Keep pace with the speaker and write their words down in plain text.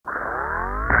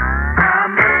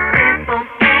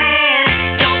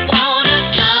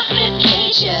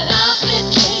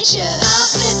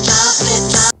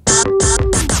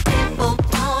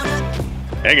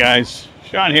guys,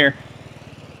 Sean here.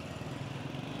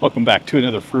 Welcome back to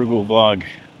another Frugal vlog.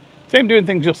 Today I'm doing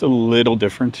things just a little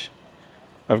different.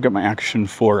 I've got my Action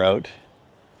 4 out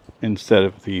instead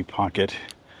of the Pocket,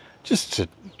 just to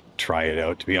try it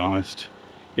out, to be honest.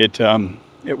 It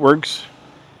works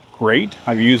great.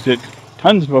 I've used it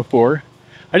tons before.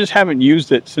 I just haven't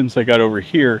used it since I got over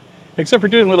here, except for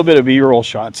doing a little bit of B-roll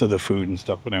shots of the food and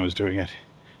stuff when I was doing it.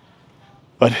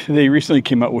 But they recently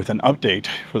came out with an update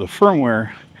for the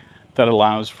firmware that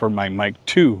allows for my mic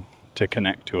 2 to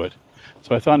connect to it.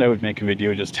 So I thought I would make a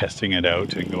video just testing it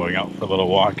out and going out for a little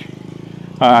walk.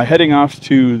 Heading off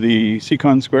to the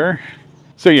Seacon Square.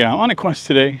 So yeah, I'm on a quest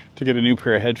today to get a new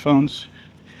pair of headphones.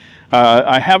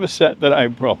 I have a set that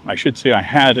I should say I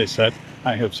had a set.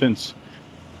 I have since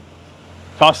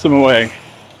tossed them away.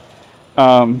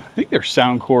 I think they're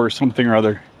Soundcore or something or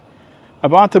other. I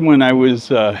bought them when I was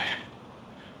trying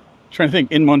to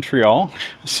think, in Montreal.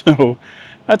 So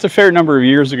that's a fair number of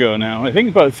years ago now. I think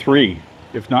about 3,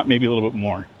 if not maybe a little bit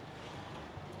more.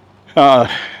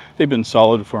 They've been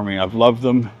solid for me. I've loved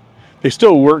them. They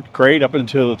still worked great up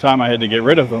until the time I had to get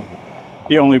rid of them.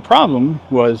 The only problem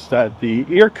was that the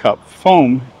ear cup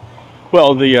foam,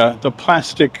 well, the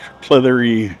plastic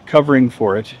pleathery covering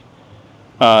for it,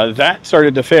 that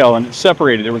started to fail and it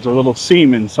separated. There was a little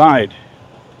seam inside.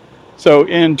 So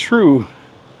in true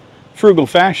Frugal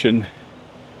fashion,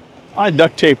 I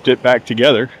duct taped it back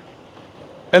together,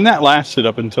 and that lasted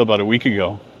up until about a week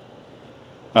ago.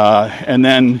 And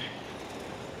then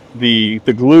the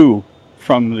glue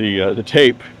from the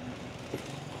tape,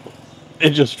 it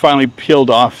just finally peeled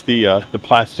off the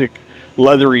plastic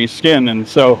leathery skin, and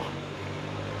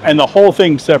the whole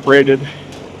thing separated.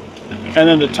 And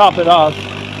then to top it off,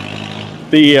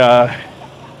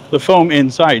 the foam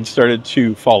inside started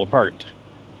to fall apart.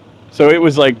 So it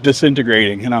was like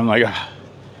disintegrating, and I'm like,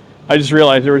 I just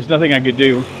realized there was nothing I could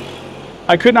do.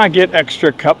 I could not get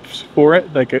extra cups for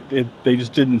it. Like they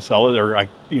just didn't sell it, or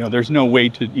there's no way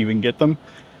to even get them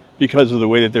because of the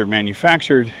way that they're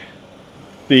manufactured.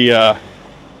 The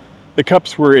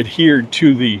cups were adhered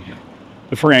to the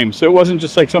frame, so it wasn't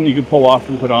just like something you could pull off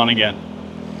and put on again.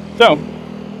 So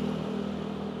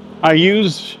I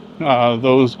use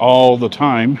those all the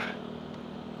time.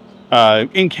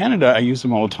 In Canada, I use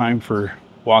them all the time for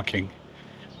walking.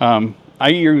 I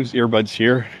use earbuds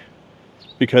here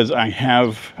because I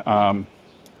have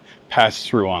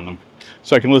pass-through on them.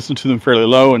 So I can listen to them fairly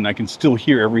low and I can still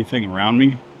hear everything around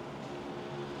me.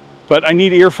 But I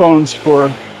need earphones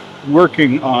for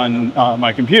working on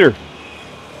my computer.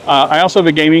 I also have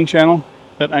a gaming channel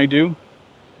that I do.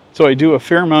 So I do a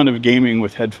fair amount of gaming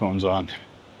with headphones on.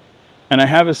 And I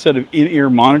have a set of in-ear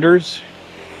monitors.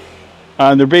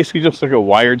 They're basically just like a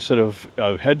wired set of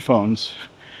headphones.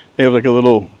 They have like a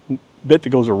little bit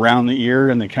that goes around the ear,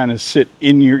 and they kind of sit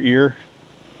in your ear.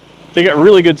 They got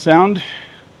really good sound,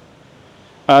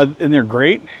 and they're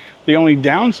great. The only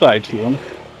downside to them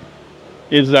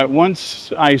is that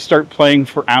once I start playing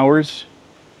for hours,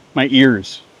 my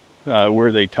ears,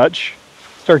 where they touch,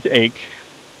 start to ache.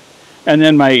 And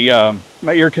then my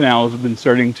ear canals have been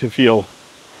starting to feel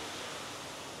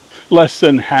less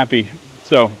than happy.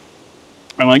 So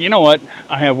I'm like, you know what?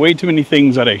 I have way too many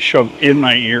things that I shove in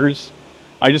my ears.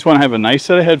 I just want to have a nice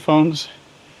set of headphones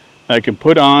that I can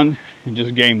put on and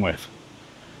just game with.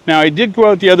 Now, I did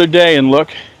go out the other day and look,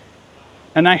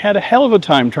 and I had a hell of a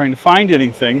time trying to find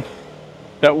anything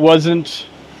that wasn't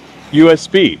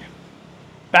USB.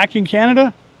 Back in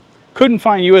Canada, couldn't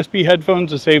find USB headphones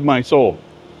to save my soul.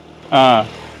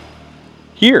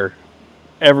 Here,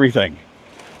 everything.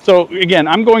 So again,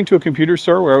 I'm going to a computer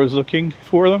store where I was looking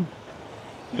for them.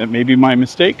 That may be my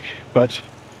mistake, but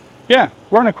yeah,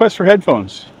 we're on a quest for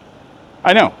headphones.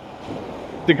 I know,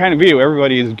 the kind of video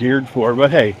everybody is geared for,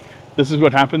 but hey, this is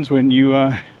what happens when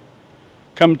you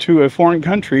come to a foreign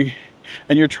country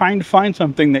and you're trying to find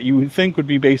something that you would think would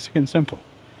be basic and simple.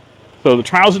 So the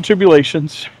trials and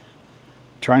tribulations,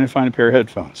 trying to find a pair of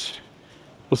headphones.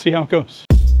 We'll see how it goes.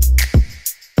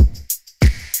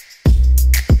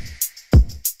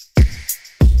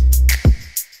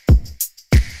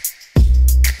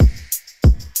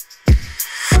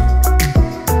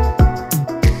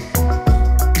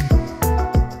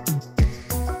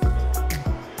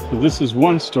 This is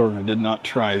one store I did not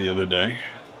try the other day.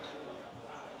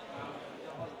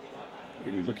 What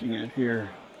are you looking at here?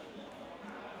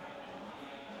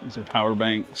 These are power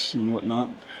banks and whatnot.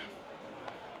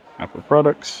 Apple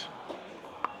products.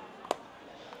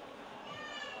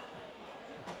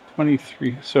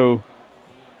 23, so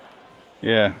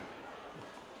yeah.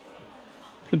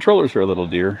 Controllers are a little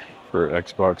dear for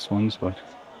Xbox ones, but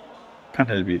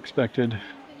kind of to be expected.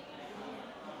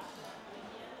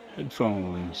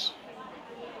 Headphones.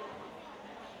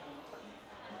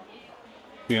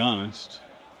 To be honest,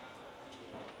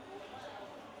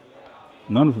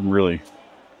 none of them really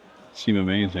seem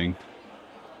amazing.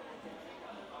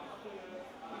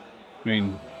 I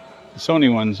mean, the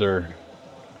Sony ones are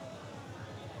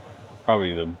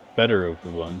probably the better of the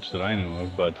bunch that I know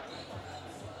of, but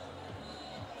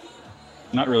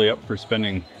not really up for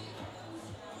spending.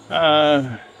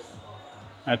 Uh,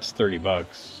 that's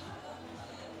 $30.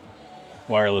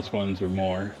 Wireless ones are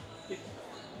more.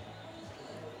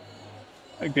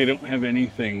 Like they don't have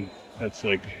anything that's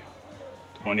like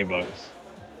 $20.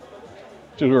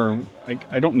 Or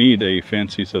I don't need a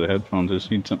fancy set of headphones. I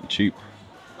just need something cheap.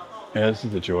 Yeah, this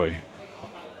is the joy.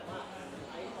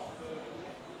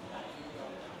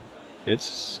 It's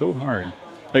so hard.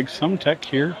 Like some tech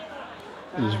here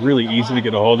is really easy to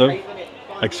get a hold of.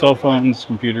 Like cell phones,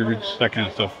 computers, that kind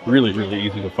of stuff. Really, really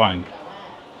easy to find.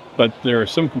 But there are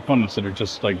some components that are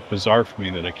just like bizarre for me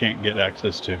that I can't get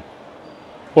access to.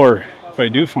 Or if I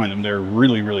do find them, they're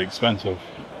really, really expensive.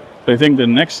 So I think the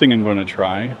next thing I'm going to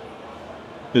try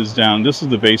is down. This is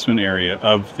the basement area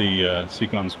of the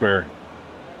Seacon Square.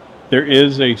 There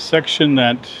is a section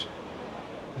that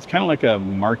it's kind of like a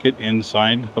market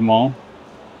inside the mall.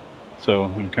 So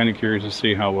I'm kind of curious to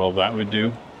see how well that would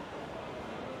do.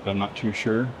 But I'm not too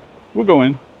sure. We'll go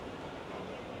in.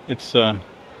 It's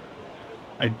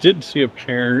I did see a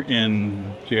pair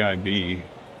in GIB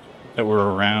that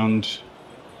were around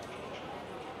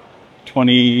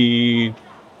 20,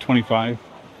 25.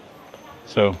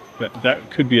 So that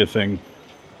could be a thing.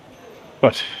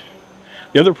 But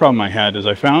the other problem I had is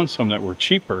I found some that were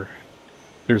cheaper.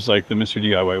 There's like the Mr.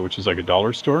 DIY, which is like a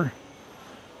dollar store.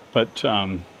 But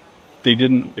they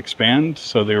didn't expand,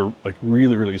 so they were like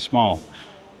really, really small.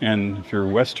 And if you're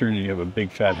Western and you have a big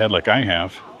fat head like I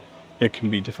have, it can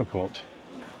be difficult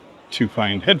to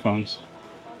find headphones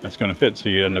that's going to fit. So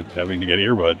you end up having to get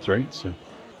earbuds, right? So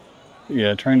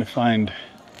yeah, trying to find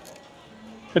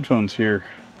headphones here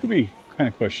could be kind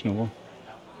of questionable.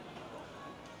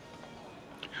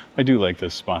 I do like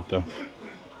this spot though.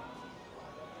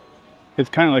 It's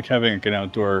kind of like having like an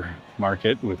outdoor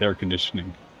market with air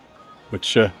conditioning,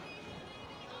 which would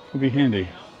be handy.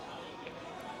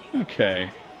 Okay,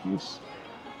 it's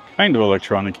kind of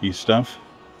electronic-y stuff.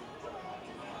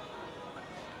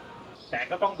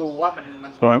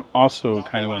 So I'm also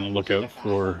kind of on the lookout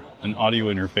for an audio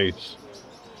interface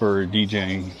for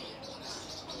DJing.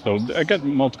 So I got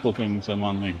multiple things I'm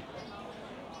on the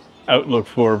outlook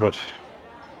for, but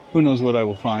who knows what I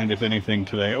will find, if anything,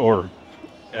 today or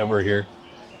ever here.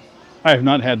 I have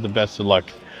not had the best of luck.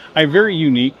 I have very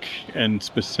unique and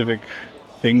specific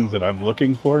things that I'm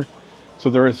looking for. So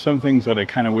there are some things that I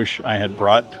kind of wish I had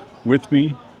brought with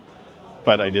me,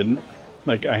 but I didn't.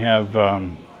 Like I have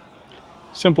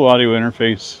simple audio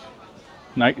interface,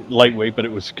 lightweight, but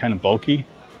it was kind of bulky,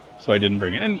 so I didn't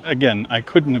bring it. And again, I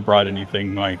couldn't have brought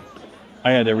anything. I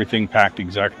had everything packed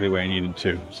exactly the way I needed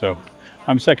to. So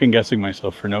I'm second guessing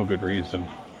myself for no good reason,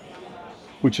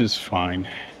 which is fine.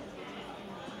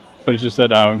 But it's just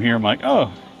that I'm here, I'm like,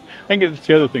 oh, I think it's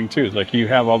the other thing too. Is like you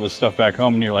have all this stuff back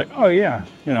home and you're like, oh yeah,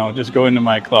 just go into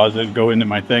my closet, go into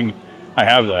my thing. I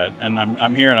have that. And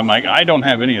I'm here and I'm like, I don't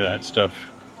have any of that stuff.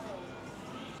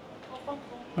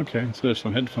 Okay, so there's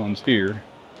some headphones here.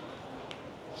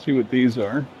 Let's see what these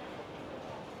are.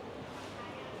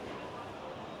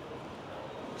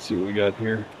 Let's see what we got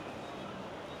here.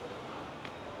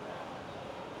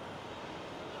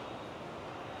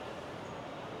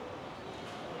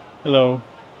 Hello.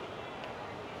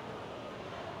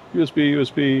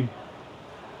 USB.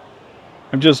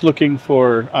 I'm just looking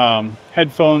for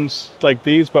headphones like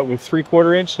these, but with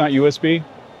 3/4 inch, not USB.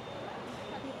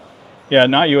 Yeah,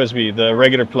 not USB, the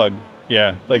regular plug.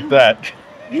 Yeah, like that.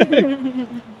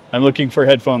 I'm looking for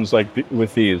headphones like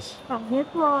with these.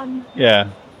 Yeah.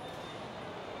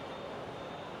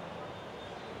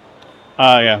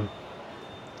 Yeah.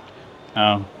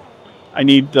 Oh, I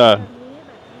need the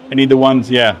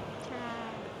ones. Yeah.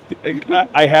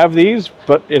 I have these,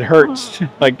 but it hurts.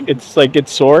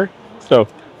 It's sore. So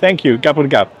thank you.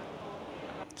 Gap.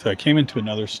 So I came into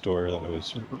another store that I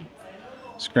was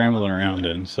scrambling around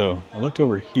in. So I looked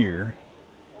over here,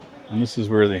 and this is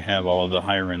where they have all of the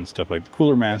higher end stuff like the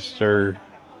Cooler Master,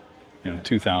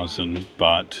 2000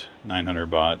 baht,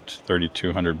 900 baht,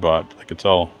 3200 baht. Like it's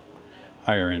all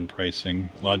higher end pricing.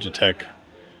 Logitech,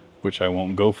 which I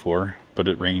won't go for, but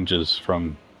it ranges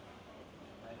from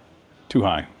too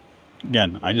high.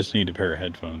 Again, I just need a pair of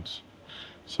headphones.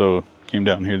 So came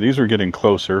down here. These were getting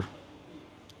closer.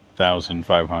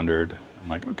 1,500. I'm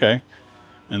like, okay.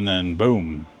 And then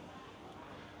boom.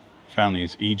 Found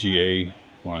these EGA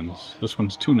ones. This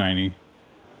one's $290.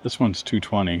 This one's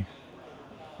 $220.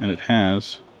 And it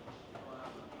has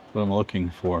what I'm looking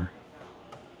for.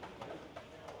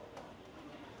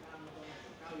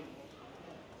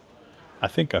 I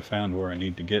think I found where I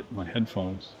need to get my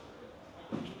headphones.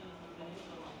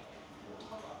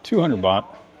 200 baht,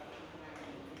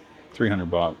 300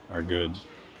 baht are good.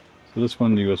 So this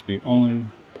one USB only.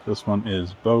 This one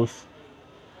is both.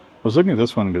 I was looking at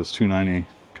this one, it goes $290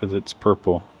 because it's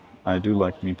purple. I do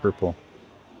like me purple.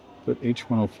 But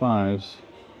H105s,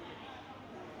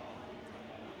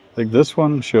 like this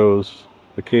one shows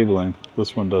the cabling,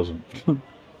 this one doesn't. And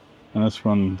this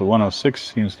one, the 106,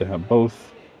 seems to have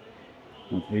both.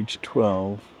 And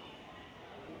H12,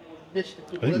 I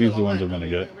think these are the ones I'm going to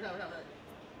get.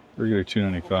 Regular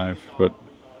 $295, but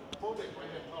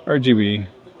RGB,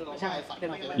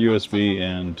 USB,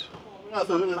 and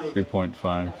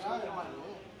 3.5.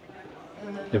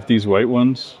 If these white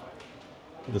ones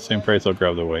are the same price, I'll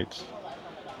grab the whites.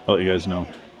 I'll let you guys know.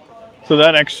 So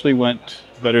that actually went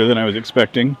better than I was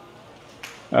expecting.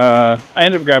 I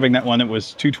ended up grabbing that one that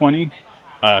was $220.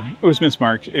 It was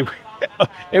mismarked.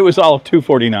 It was all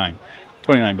 $249,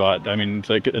 29 baht. I mean, it's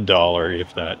like $1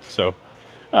 if that. So,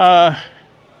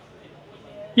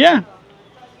 yeah,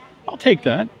 I'll take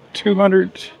that.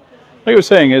 200. Like I was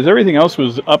saying, is everything else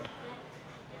was up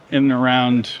in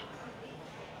around.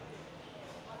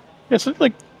 It's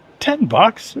like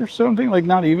 $10 or something, like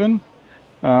not even,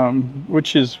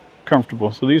 which is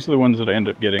comfortable. So these are the ones that I end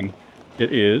up getting.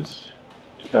 It is.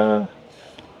 They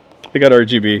got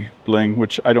RGB bling,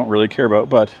 which I don't really care about,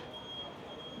 but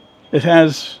it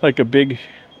has like a big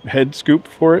head scoop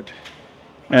for it,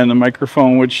 and the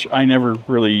microphone, which I never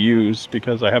really use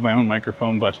because I have my own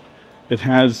microphone, but it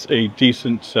has a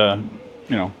decent,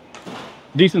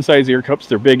 decent size ear cups.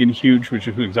 They're big and huge, which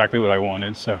is exactly what I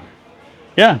wanted. So,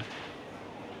 yeah,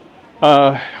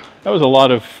 that was a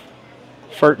lot of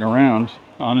farting around,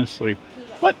 honestly.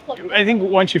 But I think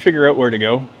once you figure out where to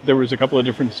go, there was a couple of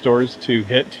different stores to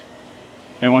hit,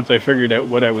 and once I figured out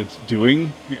what I was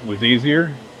doing, it was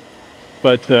easier.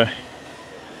 But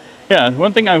yeah,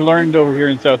 one thing I've learned over here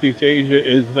in Southeast Asia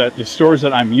is that the stores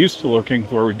that I'm used to looking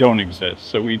for don't exist.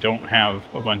 So we don't have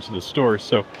a bunch of the stores.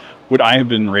 So what I have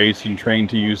been raised and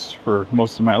trained to use for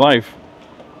most of my life,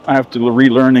 I have to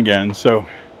relearn again. So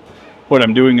what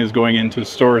I'm doing is going into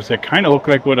stores that kind of look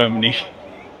like what I'm needing,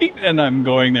 and I'm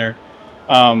going there.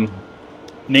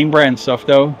 Name brand stuff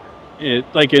though,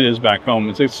 like it is back home.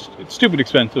 It's stupid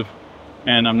expensive,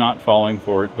 and I'm not falling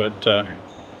for it. But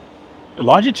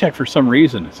Logitech, for some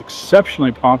reason, is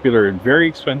exceptionally popular and very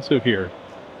expensive here.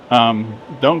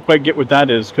 Don't quite get what that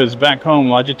is, because back home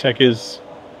Logitech is,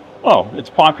 well, it's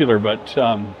popular, but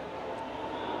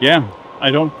yeah,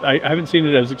 I haven't seen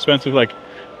it as expensive. Like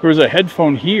there was a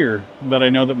headphone here that I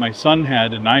know that my son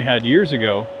had and I had years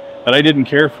ago that I didn't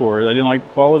care for. I didn't like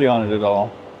the quality on it at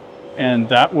all, and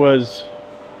that was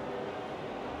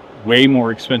way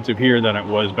more expensive here than it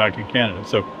was back in Canada.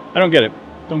 So I don't get it.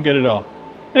 Don't get it at all.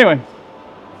 Anyway,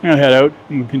 I'm gonna head out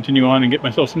and continue on and get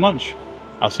myself some lunch.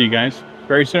 I'll see you guys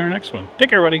very soon in our next one. Take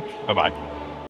care, everybody. Bye-bye.